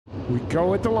We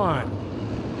go at the line.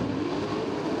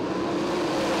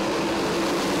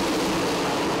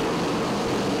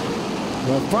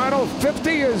 The final 50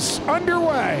 is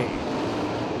underway.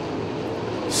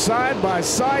 Side by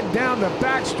side down the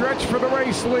backstretch for the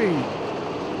race lead.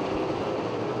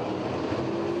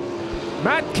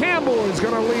 Matt Campbell is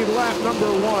going to lead lap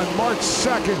number 1. Mark's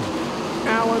second.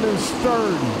 Allen is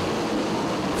third.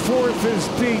 Fourth is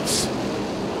Dietz.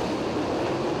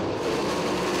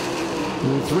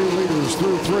 The 3 leaders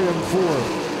through 3 and 4.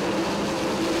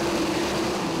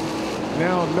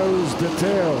 Now nose to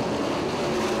tail.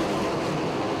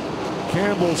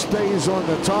 Campbell stays on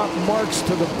the top. Marks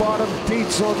to the bottom.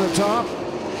 Dietz on the top.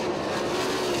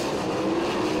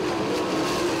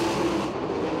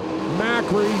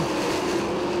 Macri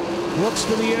looks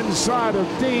to the inside of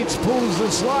Dietz, pulls the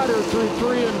slider through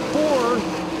 3 and 4,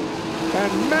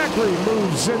 and Macri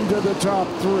moves into the top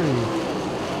 3.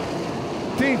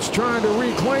 Dietz trying to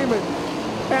reclaim it,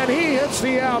 and he hits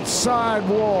the outside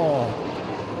wall.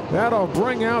 That'll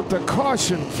bring out the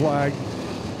caution flag.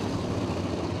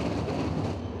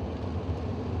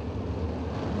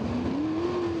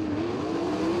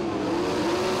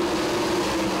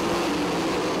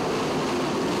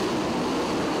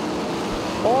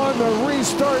 On the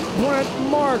restart, Brent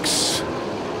Marks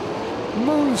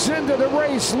moves into the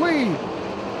race lead.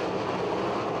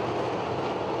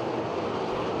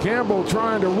 Campbell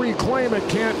trying to reclaim it,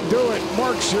 can't do it.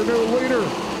 Marks your new leader.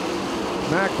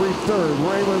 Macri third,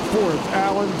 Raymer fourth,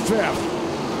 Allen fifth.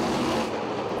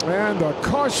 And a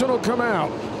caution will come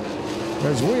out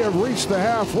as we have reached the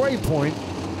halfway point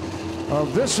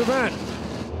of this event.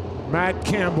 Matt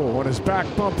Campbell on his back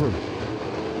bumper.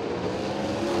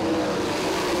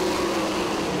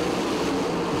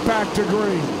 Back to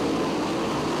green.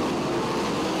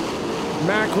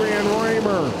 Macri and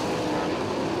Raymer.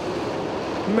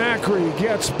 Macri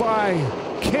gets by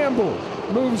Campbell,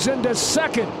 moves into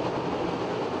second.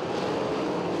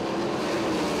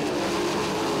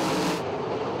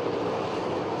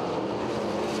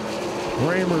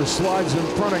 Raymer slides in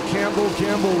front of Campbell.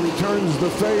 Campbell returns the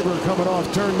favor coming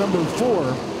off turn number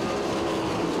 4.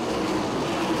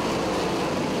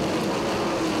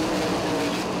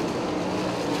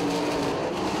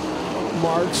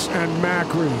 Marks and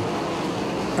Macri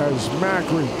as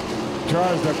Macri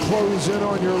tries to close in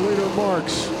on your leader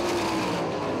Marks.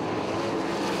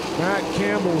 Matt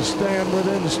Campbell staying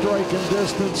within striking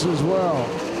distance as well.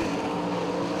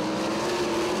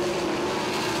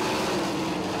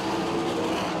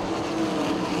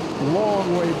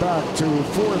 Long way back to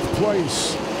 4th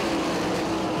place.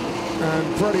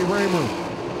 And Freddie Raymer.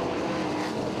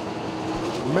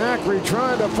 Macri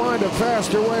trying to find a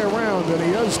faster way around, and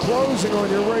he is closing on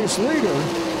your race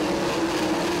leader.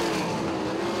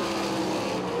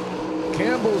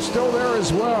 Campbell's still there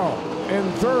as well in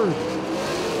 3rd.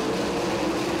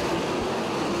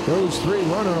 Those 3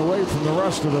 running away from the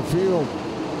rest of the field.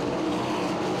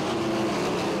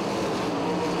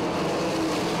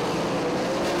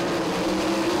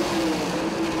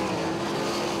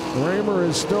 Raymer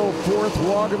is still 4th,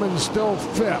 Wagaman still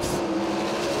 5th.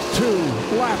 2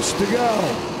 laps to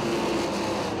go.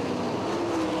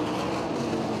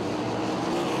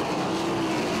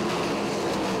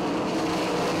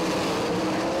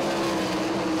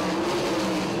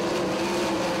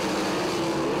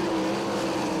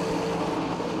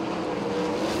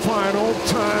 Final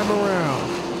time around.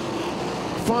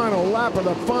 Final lap of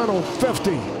the final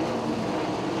 50.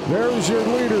 There's your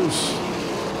leaders.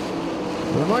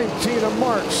 The 19 of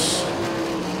Marks.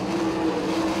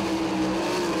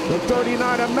 The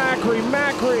 39 of Macri.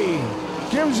 Macri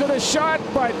gives it a shot,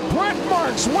 but Brent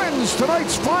Marks wins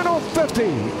tonight's final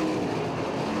 50.